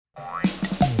Hello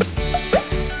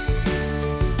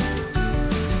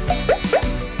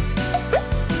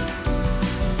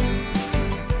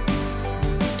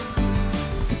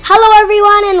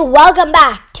everyone and welcome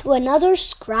back to another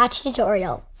Scratch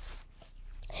tutorial.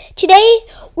 Today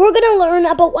we're going to learn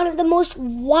about one of the most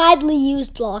widely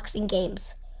used blocks in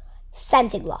games,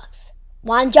 sensing blocks.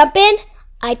 Want to jump in?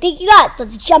 I think you guys,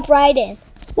 let's jump right in.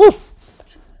 Woo!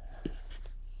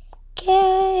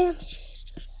 Okay, let me just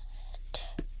do that.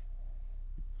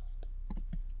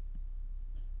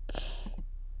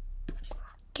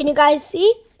 Can you guys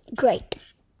see? Great.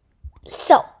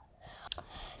 So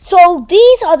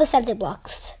these are the sensing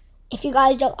blocks. If you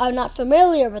guys are not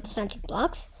familiar with the sensing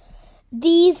blocks,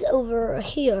 these over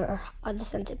here are the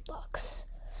sensing blocks.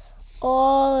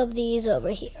 All of these over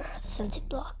here are the sensing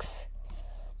blocks,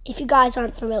 if you guys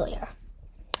aren't familiar.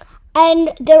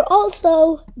 And they're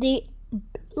also the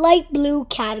light blue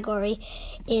category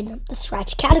in the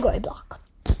Scratch category block.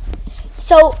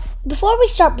 So before we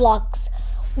start blocks,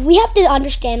 we have to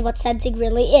understand what sensing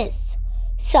really is.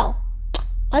 So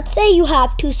let's say you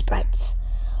have two sprites.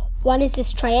 One is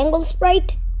this triangle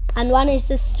sprite and one is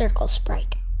this circle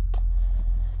sprite.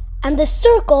 And the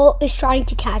circle is trying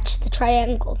to catch the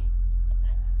triangle.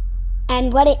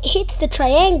 And when it hits the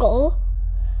triangle,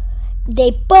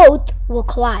 they both will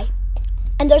collide.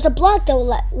 And there's a block that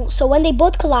will so when they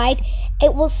both collide,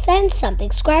 it will send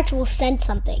something. Scratch will send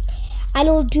something. And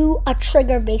it will do a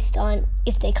trigger based on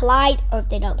if they collide or if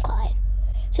they don't collide.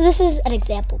 So this is an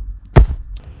example.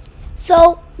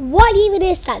 So what even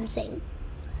is sensing?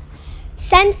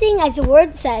 Sensing, as the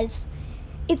word says,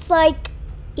 it's like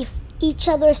if each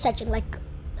other is touching, like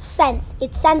sense.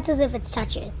 It senses if it's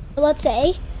touching. Let's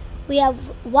say we have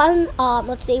one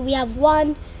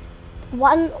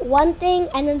thing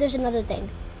and then there's another thing.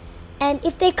 And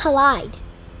if they collide,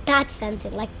 that's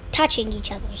sensing, like touching each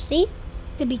other, see?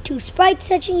 Could be two sprites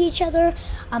touching each other,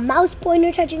 a mouse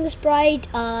pointer touching the sprite,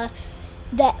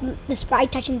 the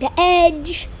sprite touching the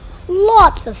edge.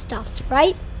 Lots of stuff,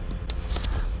 right?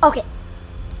 Okay,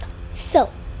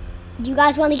 so do you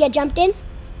guys want to get jumped in?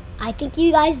 I think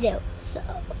you guys do. So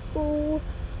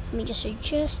let me just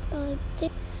adjust my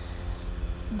thing.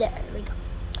 There we go.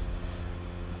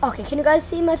 Okay, can you guys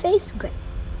see my face? Great.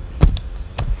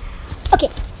 Okay,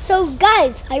 so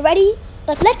guys, are you ready?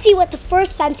 Let's see what the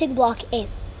first sensing block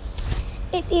is.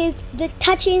 It is the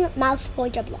touching mouse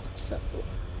pointer block. So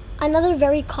another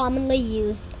very commonly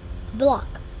used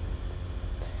block.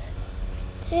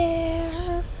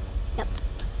 There. Yep.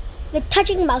 The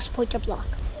touching mouse pointer block.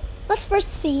 Let's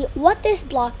first see what this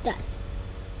block does.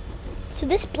 So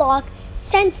this block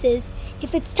senses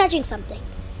if it's touching something.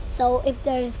 So if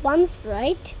there's one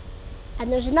sprite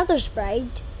and there's another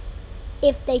sprite,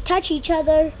 if they touch each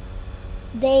other,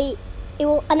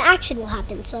 an action will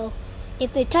happen. So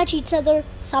if they touch each other,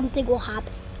 something will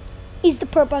happen. Is the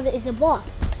purpose of it is a block.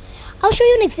 I'll show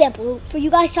you an example for you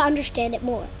guys to understand it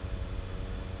more.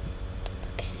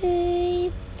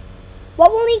 Okay.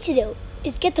 What we'll need to do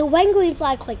is get the when green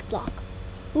flag click block.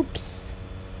 Oops.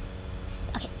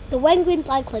 Okay, the when green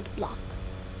flag click block.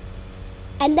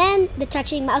 And then the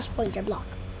touching mouse pointer block.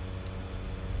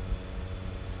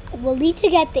 We'll need to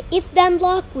get the if then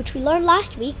block, which we learned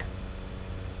last week.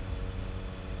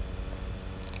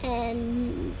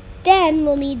 And then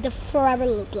we'll need the forever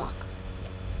loop block.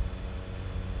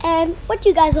 And what do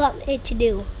you guys want it to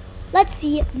do? Let's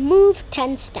see, move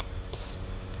 10 steps.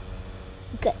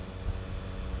 Good.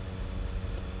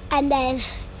 And then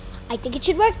I think it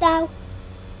should work now.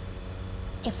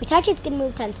 If we touch it, it's gonna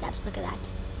move 10 steps. Look at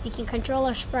that. We can control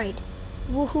our sprite.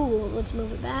 Woohoo! Let's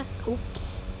move it back.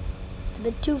 Oops. It's a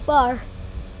bit too far.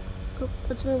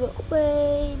 Let's move it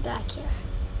way back here.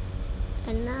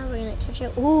 And now we're gonna touch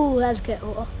it. Ooh, that's good.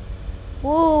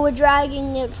 Ooh, we're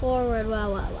dragging it forward.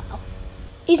 Wow, wow, wow.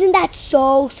 Isn't that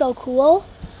so cool?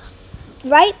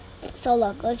 Right? So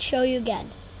look, let's show you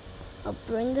again. I'll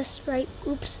bring the sprite.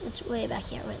 Oops, it's way back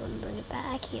here. Wait, let me bring it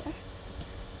back here.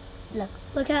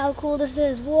 Look how cool this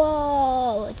is.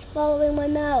 Whoa, it's following my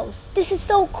mouse. This is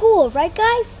so cool, right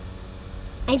guys?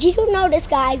 And you can notice,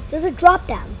 guys, there's a drop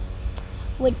down,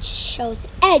 which shows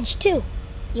edge too.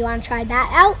 You want to try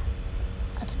that out?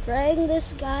 Let's bring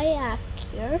this guy back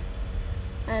here,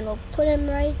 and we'll put him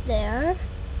right there.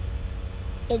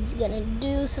 It's gonna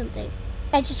do something.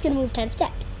 It's just gonna move 10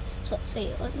 steps. So let's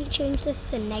see, let me change this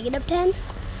to -10,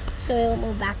 so it'll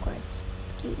move backwards.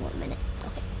 Give me 1 minute.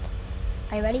 Okay.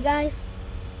 Are you ready, guys?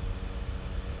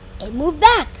 It moved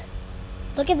back.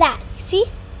 Look at that. You see?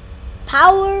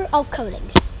 Power of coding.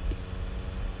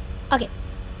 Okay.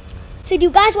 So do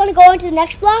you guys want to go on to the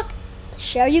next block?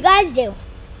 Sure you guys do.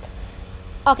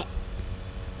 Okay.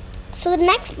 So the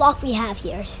next block we have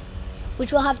here,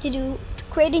 which we'll have to do to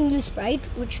create a new sprite,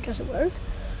 which doesn't work,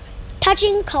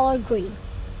 touching color green.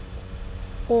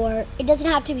 Or it doesn't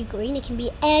have to be green, it can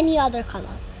be any other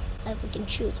color. Like we can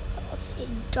choose, let's say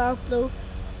dark blue,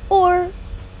 or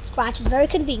Scratch is very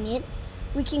convenient.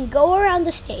 We can go around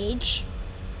the stage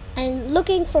and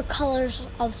looking for colors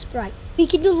of sprites. We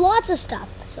can do lots of stuff.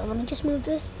 So let me just move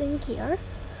this thing here.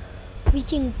 We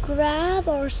can grab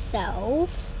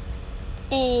ourselves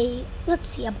a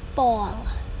ball.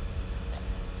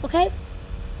 Okay,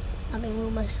 let me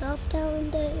move myself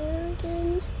down there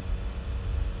again.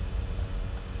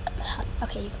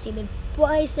 Okay, you can see me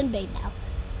twice and big now.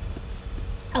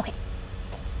 Okay,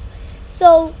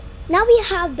 so now we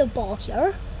have the ball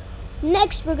here.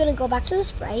 Next, we're gonna go back to the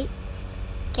sprite,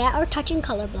 get our touching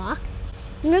color block,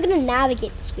 and we're gonna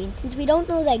navigate the screen since we don't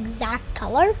know the exact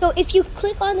color. So if you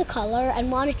click on the color and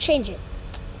want to change it,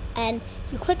 and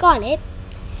you click on it,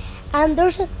 and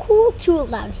there's a cool tool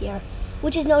down here,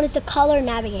 which is known as the color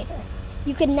navigator.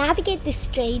 You can navigate this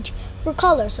stage for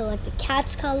colors, so like the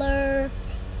cat's color,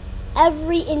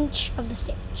 every inch of the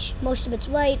stage. Most of it's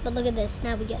white, but look at this.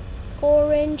 Now we get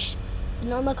orange, the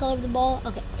normal color of the ball.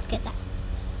 Okay, let's get that.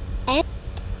 And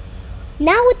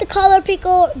now with the color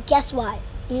picker, guess what?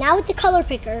 Now with the color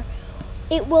picker,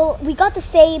 we got the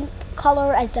same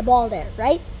color as the ball there,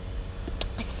 right?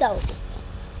 So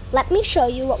let me show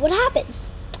you what would happen.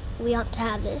 We have to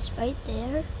have this right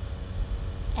there.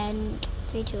 And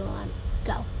 3, 2, 1,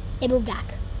 go. It moved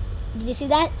back. Did you see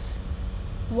that?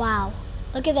 Wow.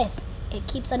 Look at this. It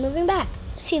keeps on moving back.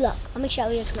 See, look. Let me show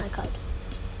you my code.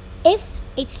 If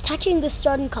it's touching this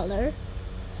certain color,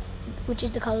 which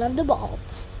is the color of the ball,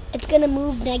 it's going to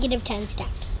move -10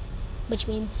 steps, which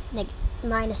means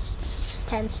minus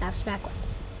 10 steps backward.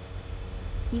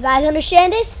 You guys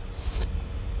understand this?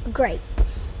 Great.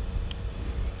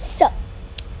 So,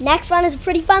 next one is a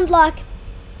pretty fun block.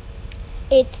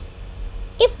 It's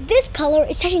if this color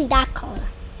is touching that color.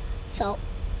 So,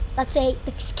 let's say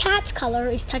the cat's color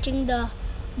is touching the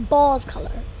ball's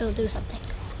color. It'll do something.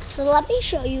 So let me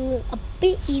show you a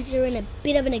bit easier and a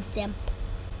bit of an example.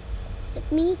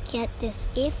 Let me get this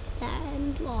if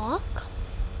then block.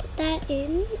 Put that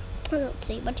in. Let's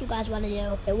see what you guys want to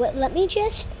do. Okay, let me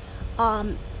just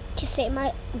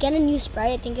get a new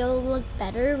sprite. I think it will look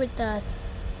better with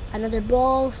another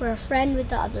ball for a friend with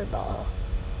the other ball.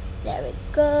 There we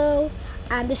go.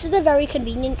 And this is a very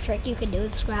convenient trick you can do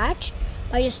with Scratch.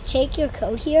 By just take your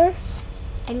code here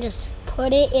and just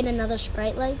put it in another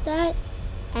sprite like that,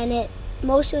 and it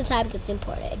most of the time gets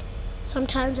imported.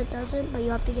 Sometimes it doesn't, but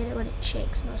you have to get it when it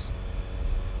shakes. Mostly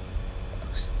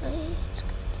it's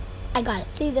good. I got it.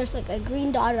 See, there's like a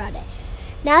green dot around it.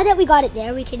 Now that we got it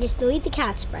there, we can just delete the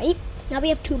cat sprite. Now we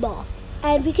have 2 balls,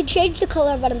 and we can change the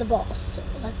color of one of the balls. So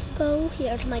let's go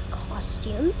here to my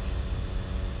costumes.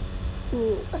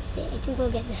 Ooh, let's see. I think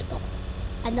we'll get this ball.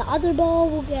 And the other ball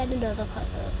will get another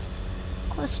color.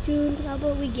 Costumes, how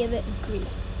about we give it green?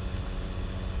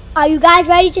 Are you guys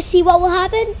ready to see what will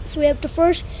happen? So we have to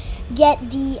first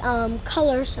get the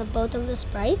colors of both of the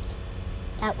sprites.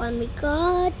 That one we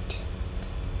got.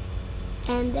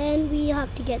 And then we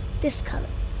have to get this color.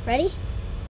 Ready?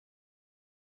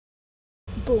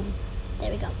 Boom.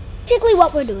 There we go. Basically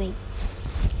what we're doing,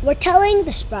 we're telling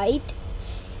the sprite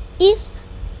if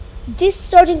this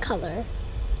certain color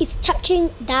is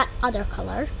touching that other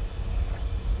color,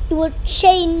 it will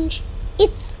change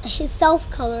his self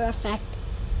color effect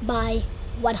by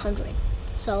 100.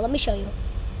 So let me show you.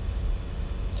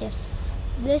 If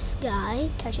this guy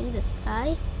touching this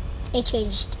guy, it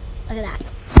changed. Look at that.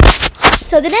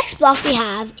 So the next block we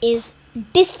have is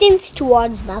distance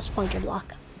towards mouse pointer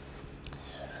block.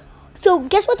 So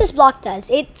guess what this block does?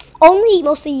 It's only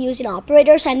mostly used in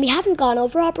operators, and we haven't gone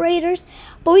over operators,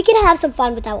 but we can have some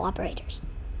fun without operators.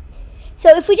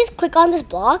 So if we just click on this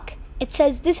block, it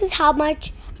says this is how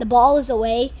much the ball is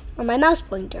away from my mouse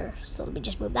pointer. So let me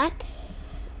just move that.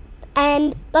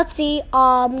 And let's see,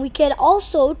 we can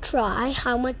also try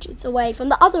how much it's away from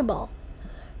the other ball.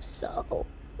 So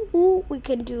we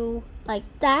can do like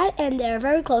that, and they're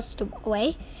very close to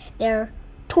away. They're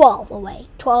 12 away,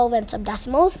 12 and some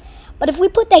decimals. But if we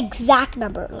put the exact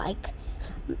number, like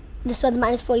this one's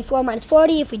 -44,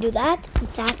 -40, if we do that,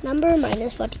 exact number,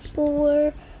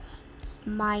 -44,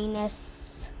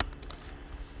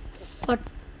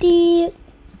 -40,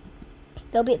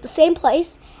 they'll be at the same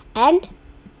place, and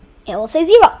it will say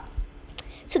 0.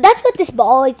 So that's what this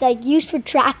ball is like used for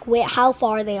track how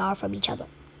far they are from each other.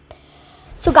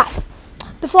 So guys,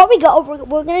 before we go,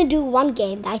 we're going to do one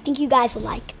game that I think you guys will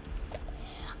like.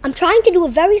 I'm trying to do a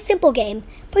very simple game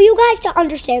for you guys to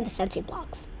understand the sensing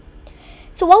blocks.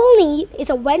 So what we'll need is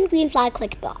a when green flag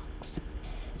click box.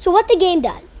 So what the game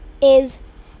does is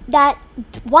that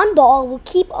one ball will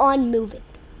keep on moving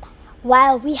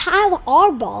while we have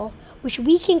our ball, which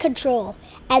we can control,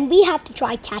 and we have to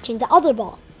try catching the other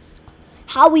ball.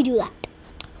 How we do that?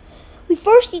 We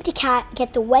first need to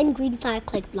get the when green flag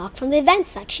click block from the event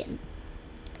section.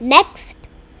 Next,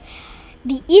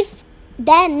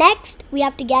 next we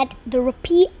have to get the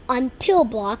repeat until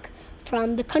block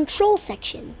from the control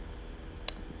section.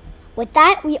 With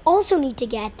that, we also need to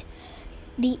get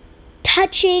the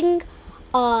touching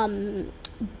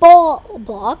ball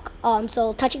block,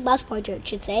 so touching mouse pointer it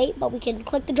should say, but we can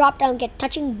click the drop down and get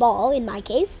touching ball in my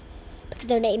case, because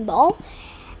they're named ball.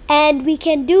 And we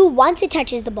can do, once it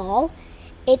touches the ball,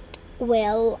 it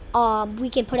will, we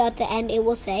can put out the end, it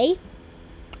will say,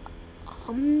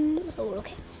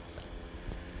 okay,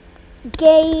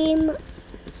 game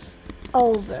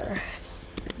over.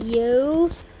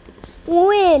 You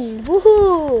win.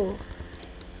 Woohoo!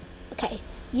 Okay,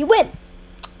 you win.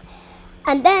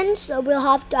 And then, so we'll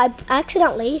have to, I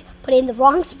accidentally put in the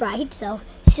wrong sprite, so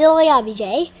silly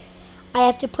Abhijay. I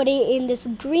have to put it in this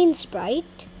green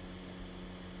sprite.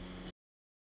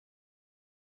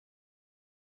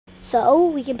 So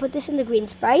we can put this in the green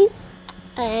sprite,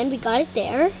 and we got it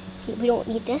there. We don't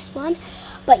need this one,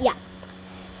 but yeah.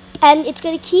 And it's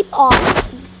going to keep on,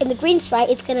 in the green sprite,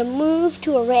 it's going to move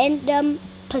to a random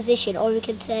position, or we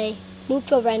could say move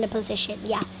to a random position,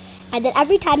 yeah. And then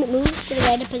every time it moves to the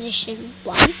random position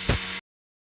once,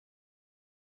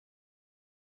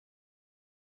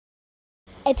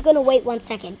 it's going to wait 1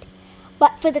 second.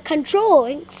 But for the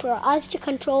controlling, for us to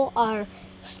control our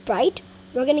sprite,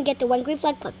 we're going to get the when green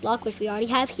flag click block, which we already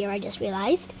have here, I just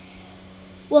realized.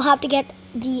 We'll have to get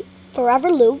the forever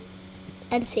loop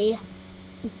and say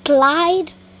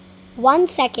glide 1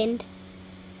 second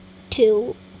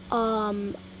to,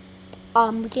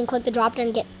 we can click the drop down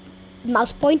and get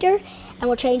mouse pointer, and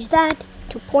we'll change that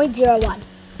to 0.01.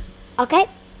 Okay?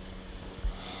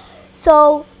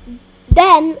 So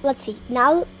then, let's see.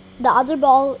 Now the other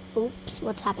ball, oops,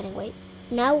 what's happening? Wait.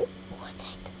 Now, what's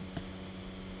heck?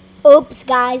 Oops,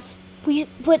 guys. We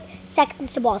put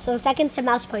seconds to ball, so seconds to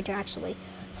mouse pointer actually.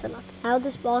 So look, now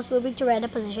this ball is moving to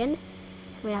random position.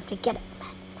 We have to get it.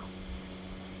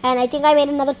 And I think I made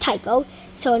another typo.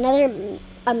 So another,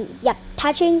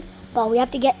 touching ball. We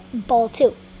have to get ball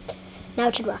 2. Now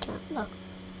it should work now. Look.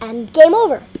 And game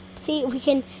over. See, we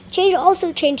can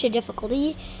also change the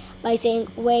difficulty by saying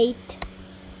wait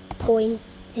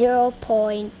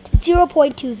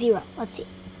 0.20. Let's see.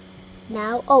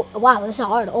 Now, oh wow, this is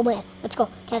hard. Oh man, let's go.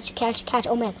 Catch.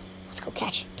 Oh man, let's go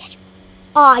catch.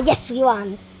 Ah, yes, we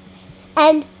won.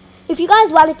 And if you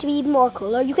guys want it to be even more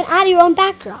cooler, you can add your own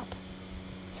backdrop.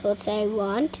 So let's say I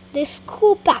want this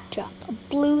cool backdrop, a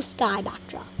blue sky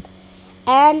backdrop.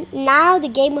 And now the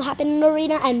game will happen in an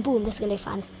arena, and boom, this is gonna be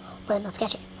fun. Well, let's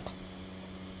catch it.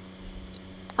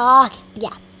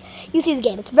 Yeah. You see the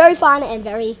game. It's very fun and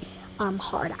very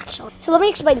hard, actually. So let me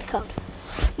explain the code.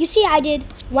 You see, I did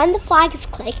when the flag is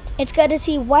clicked. It's going to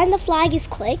see when the flag is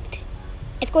clicked.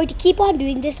 It's going to keep on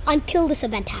doing this until this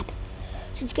event happens.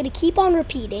 So it's going to keep on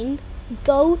repeating.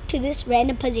 Go to this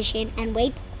random position and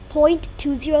wait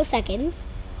 0.20 seconds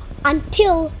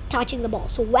until touching the ball.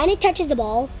 So when it touches the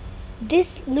ball,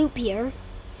 this loop here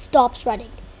stops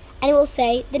running. And it will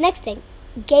say the next thing,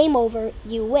 game over,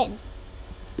 you win.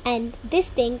 And this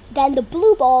thing, then the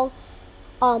blue ball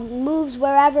moves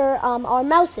wherever our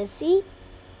mouse is. See?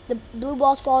 The blue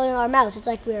ball's following our mouse. It's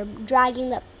like we're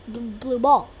dragging the blue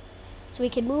ball. So we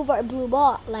can move our blue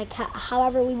ball like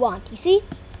however we want. You see?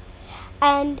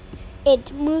 And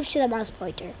it moves to the mouse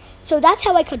pointer. So that's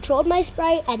how I controlled my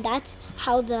sprite, and that's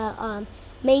how the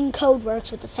main code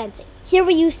works with the sensing. Here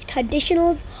we used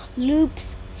conditionals,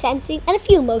 loops, sensing, and a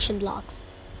few motion blocks.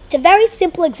 It's a very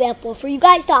simple example for you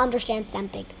guys to understand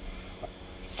semping.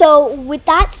 So with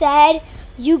that said,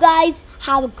 you guys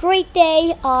have a great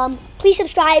day. Please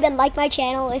subscribe and like my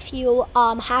channel if you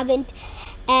haven't.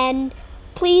 And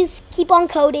please keep on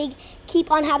coding, keep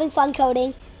on having fun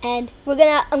coding. And we're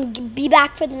gonna be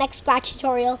back for the next Scratch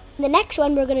tutorial. In the next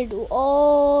one, we're gonna do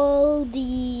all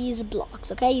these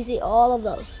blocks, okay? You see all of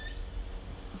those.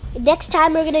 Next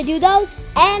time, we're gonna do those.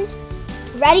 And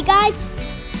ready, guys?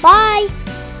 Bye!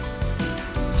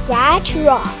 Scratch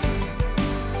rocks.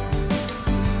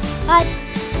 Bye.